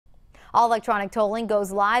All electronic tolling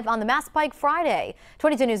goes live on the Mass Pike Friday.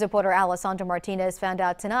 22 News reporter Alessandra Martinez found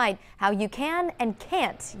out tonight how you can and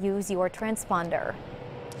can't use your transponder.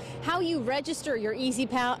 How you register your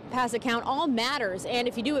E-ZPass account all matters, and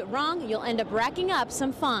if you do it wrong, you'll end up racking up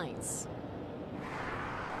some fines.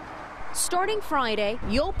 Starting Friday,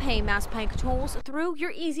 you'll pay Mass Pike tolls through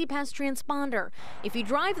your E-ZPass transponder. If you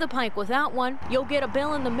drive the Pike without one, you'll get a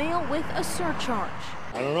bill in the mail with a surcharge.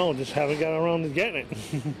 I don't know, just haven't got around to getting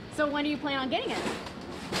it. So when do you plan on getting it?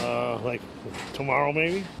 Like tomorrow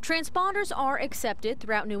maybe. Transponders are accepted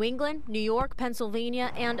throughout New England, New York,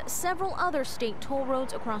 Pennsylvania, and several other state toll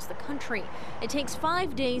roads across the country. It takes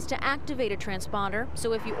 5 days to activate a transponder,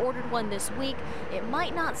 so if you ordered one this week, it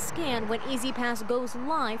might not scan when E-ZPass goes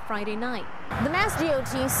live Friday night. The Mass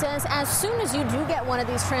DOT says as soon as you do get one of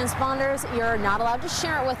these transponders, you're not allowed to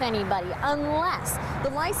share it with anybody unless the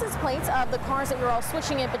license plates of the cars that you're all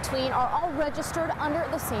switching it between are all registered under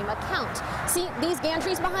the same account. See, these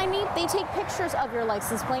gantries behind me, they take pictures of your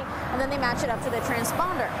license plate and then they match it up to the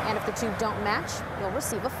transponder. And if the two don't match, you'll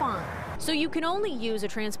receive a fine. So you can only use a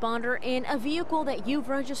transponder in a vehicle that you've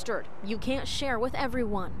registered. You can't share with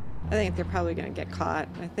everyone. I think they're probably going to get caught.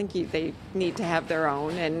 I think they need to have their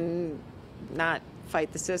own and not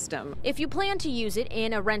fight the system. If you plan to use it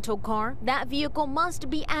in a rental car, that vehicle must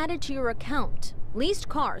be added to your account. Leased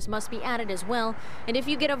cars must be added as well, and if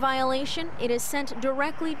you get a violation, it is sent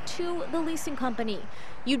directly to the leasing company.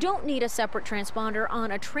 You don't need a separate transponder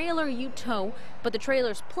on a trailer you tow, but the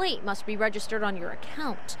trailer's plate must be registered on your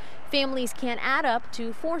account. Families can add up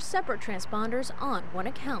to 4 separate transponders on one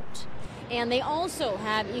account. And they also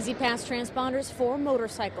have E-ZPass transponders for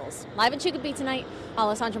motorcycles. Live in Chicopee tonight,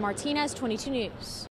 Alessandra Martinez, 22 News.